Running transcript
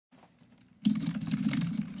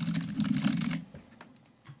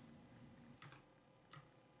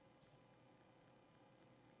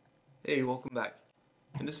Hey, welcome back.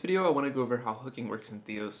 In this video, I want to go over how hooking works in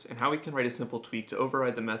Theos and how we can write a simple tweak to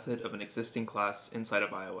override the method of an existing class inside of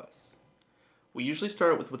iOS. We usually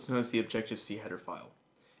start with what's known as the Objective-C header file.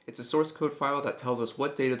 It's a source code file that tells us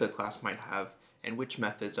what data the class might have and which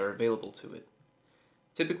methods are available to it.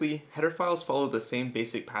 Typically, header files follow the same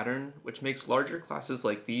basic pattern, which makes larger classes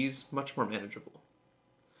like these much more manageable.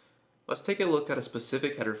 Let's take a look at a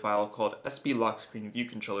specific header file called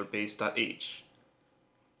sblockscreenViewControllerBase.h.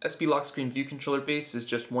 sblockscreenViewControllerBase is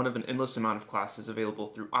just one of an endless amount of classes available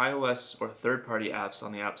through iOS or third-party apps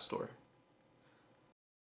on the App Store.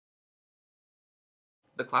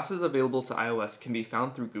 The classes available to iOS can be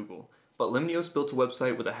found through Google, but Limnios built a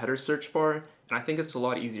website with a header search bar, and I think it's a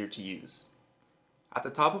lot easier to use. At the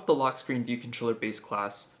top of the LockScreenViewControllerBase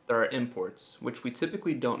class, there are imports, which we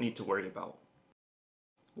typically don't need to worry about.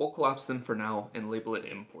 We'll collapse them for now and label it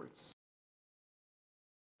imports.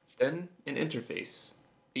 Then, an interface.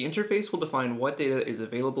 The interface will define what data is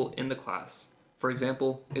available in the class. For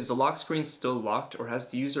example, is the lock screen still locked or has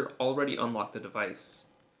the user already unlocked the device?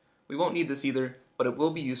 We won't need this either, but it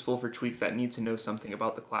will be useful for tweaks that need to know something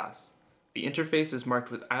about the class. The interface is marked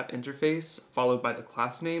with @interface, followed by the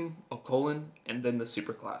class name, a colon, and then the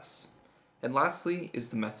superclass. And lastly is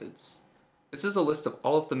the methods. This is a list of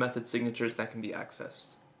all of the method signatures that can be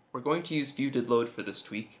accessed. We're going to use viewDidLoad for this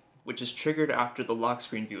tweak, which is triggered after the lock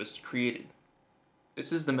screen view is created.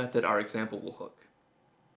 This is the method our example will hook.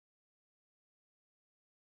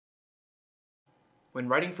 When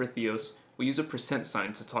writing for Theos, we use a %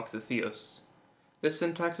 sign to talk to Theos. This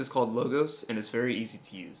syntax is called logos and is very easy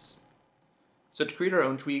to use. So to create our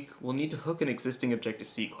own tweak, we'll need to hook an existing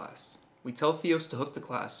Objective-C class. We tell Theos to hook the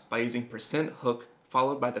class by using %hook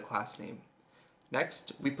followed by the class name.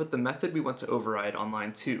 Next, we put the method we want to override on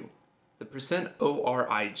line 2. The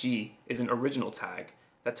 %orig is an original tag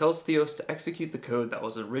that tells Theos to execute the code that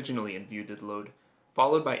was originally in viewDidLoad,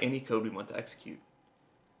 followed by any code we want to execute.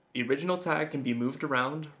 The original tag can be moved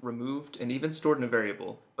around, removed, and even stored in a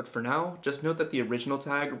variable, but for now, just note that the original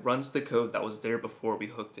tag runs the code that was there before we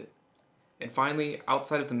hooked it. And finally,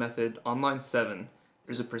 outside of the method, on line 7,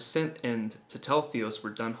 there's a %end to tell Theos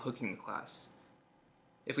we're done hooking the class.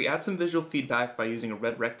 If we add some visual feedback by using a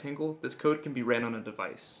red rectangle, this code can be ran on a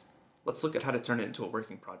device. Let's look at how to turn it into a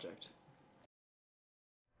working project.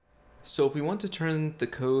 So if we want to turn the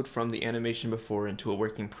code from the animation before into a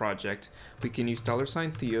working project, we can use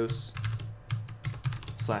 $Theos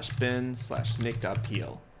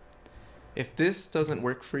 /bin/nic.pl. If this doesn't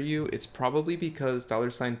work for you, it's probably because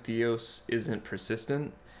 $Theos isn't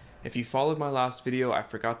persistent. If you followed my last video, I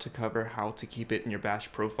forgot to cover how to keep it in your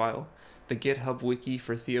bash profile. The GitHub wiki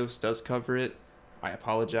for Theos does cover it. I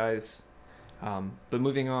apologize. But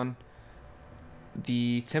moving on.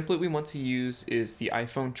 The template we want to use is the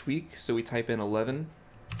iPhone tweak, so we type in 11.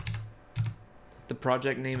 The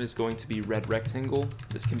project name is going to be red rectangle.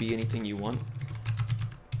 This can be anything you want.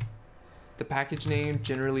 The package name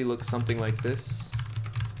generally looks something like this.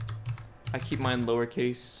 I keep mine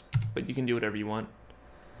lowercase, but you can do whatever you want.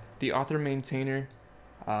 The author maintainer,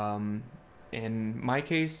 in my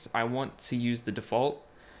case, I want to use the default,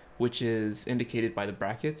 which is indicated by the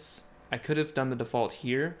brackets. I could have done the default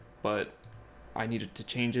here, but I needed to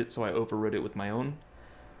change it, so I overrode it with my own.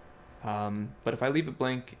 But if I leave it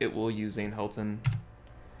blank, it will use Zane Helton.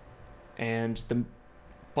 And the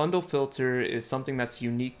bundle filter is something that's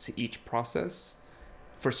unique to each process.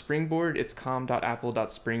 For Springboard, it's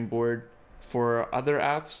com.apple.springboard. For other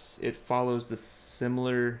apps, it follows the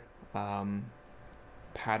similar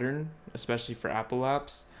pattern, especially for Apple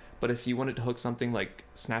apps. But if you wanted to hook something like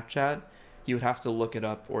Snapchat, you would have to look it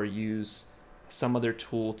up or use some other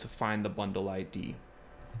tool to find the bundle ID.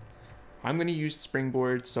 I'm going to use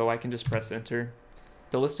Springboard, so I can just press enter.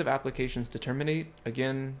 The list of applications to terminate,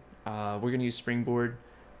 again, we're going to use Springboard,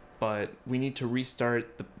 but we need to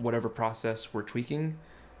restart whatever process we're tweaking.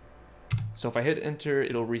 So if I hit enter,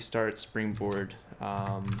 it'll restart Springboard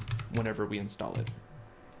whenever we install it.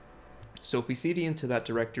 So if we cd into that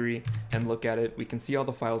directory and look at it, we can see all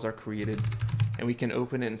the files are created, and we can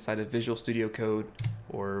open it inside of Visual Studio Code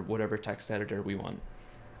or whatever text editor we want.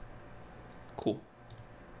 Cool.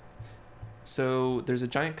 So there's a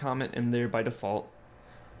giant comment in there by default.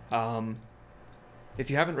 If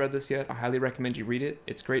you haven't read this yet, I highly recommend you read it.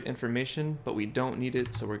 It's great information, but we don't need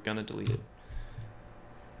it, so we're gonna delete it.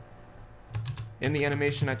 In the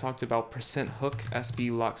animation, I talked about %hook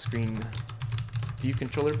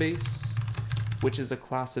sblockscreenViewControllerBase, which is a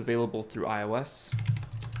class available through iOS.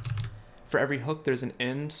 For every hook, there's an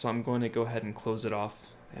end, so I'm going to go ahead and close it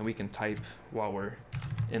off, and we can type while we're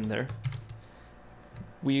in there.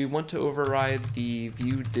 We want to override the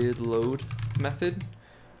viewDidLoad method,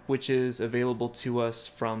 which is available to us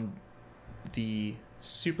from the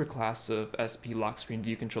superclass of SP lock screen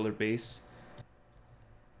view controller base.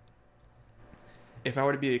 If I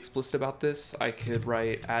were to be explicit about this, I could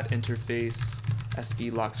write @interface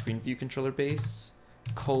SP lock screen view controller base :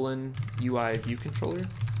 UI view controller.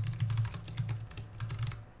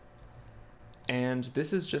 And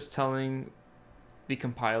this is just telling the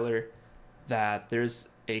compiler that there's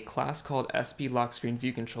a class called SP lock screen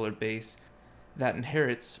view controller base that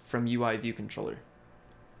inherits from UI view controller.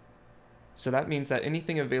 So that means that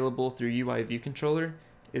anything available through UI view controller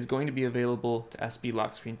is going to be available to SP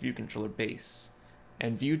lock screen view controller base.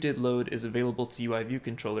 And view did load is available to UI view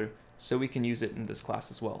controller, so we can use it in this class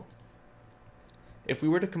as well. If we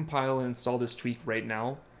were to compile and install this tweak right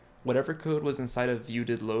now, whatever code was inside of view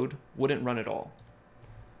did load wouldn't run at all.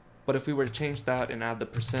 But if we were to change that and add the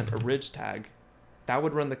 %orig tag, that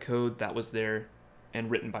would run the code that was there and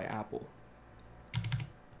written by Apple.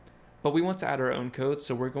 But we want to add our own code,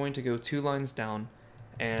 so we're going to go 2 lines down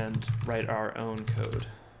and write our own code.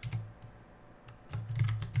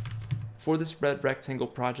 For this red rectangle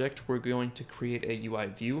project, we're going to create a UI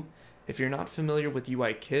view. If you're not familiar with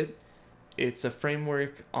UIKit, it's a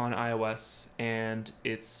framework on iOS, and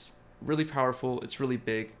it's really powerful, it's really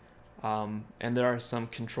big, and there are some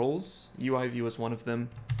controls. UI view is one of them.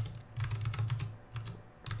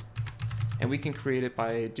 And we can create it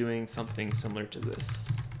by doing something similar to this.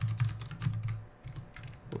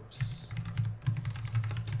 Whoops.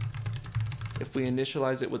 If we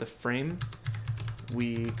initialize it with a frame,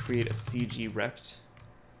 we create a CG rect,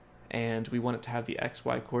 and we want it to have the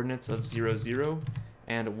XY coordinates of 0, 0,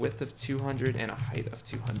 and a width of 200 and a height of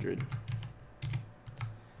 200.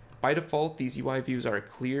 By default, these UI views are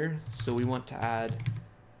clear, so we want to add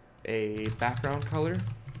a background color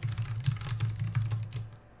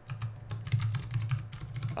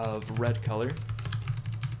of red color.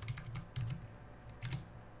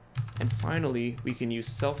 And finally, we can use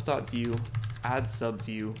self.view add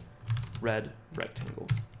subview red rectangle.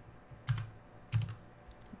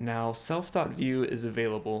 Now, self.view is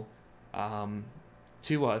available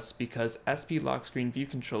to us because SP lock screen view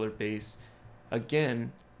controller base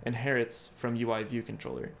again inherits from UI view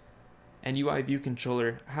controller. And UI view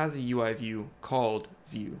controller has a UI view called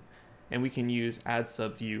view, and we can use add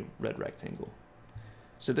subview red rectangle.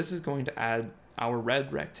 So this is going to add our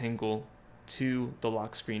red rectangle to the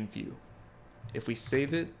lock screen view. If we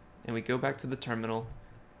save it and we go back to the terminal,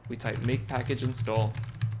 we type make package install,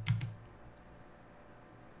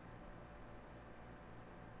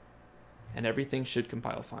 and everything should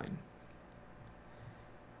compile fine.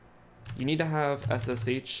 You need to have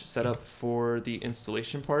SSH set up for the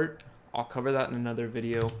installation part. I'll cover that in another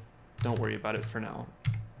video. Don't worry about it for now.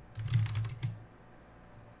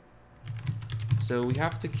 So we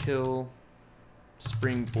have to kill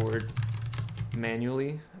Springboard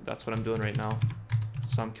manually. That's what I'm doing right now.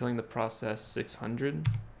 So I'm killing the process 600.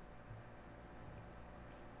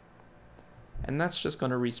 And that's just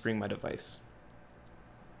going to respring my device.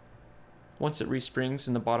 Once it resprings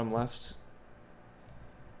in the bottom left,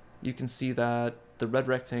 you can see that the red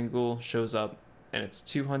rectangle shows up, and it's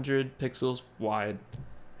 200 pixels wide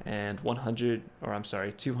and 200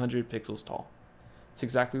 pixels tall. It's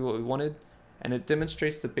exactly what we wanted, and it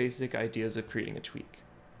demonstrates the basic ideas of creating a tweak.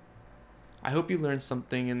 I hope you learned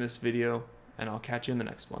something in this video, and I'll catch you in the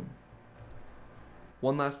next one.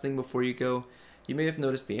 One last thing before you go, you may have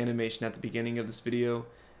noticed the animation at the beginning of this video.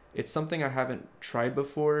 It's something I haven't tried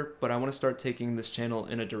before, but I want to start taking this channel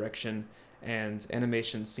in a direction, and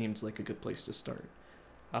animation seems like a good place to start.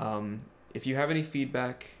 If you have any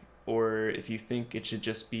feedback, or if you think it should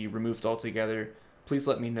just be removed altogether, please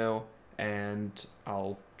let me know, and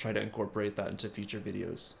I'll try to incorporate that into future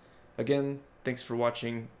videos. Again, thanks for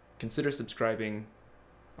watching. Consider subscribing.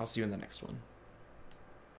 I'll see you in the next one.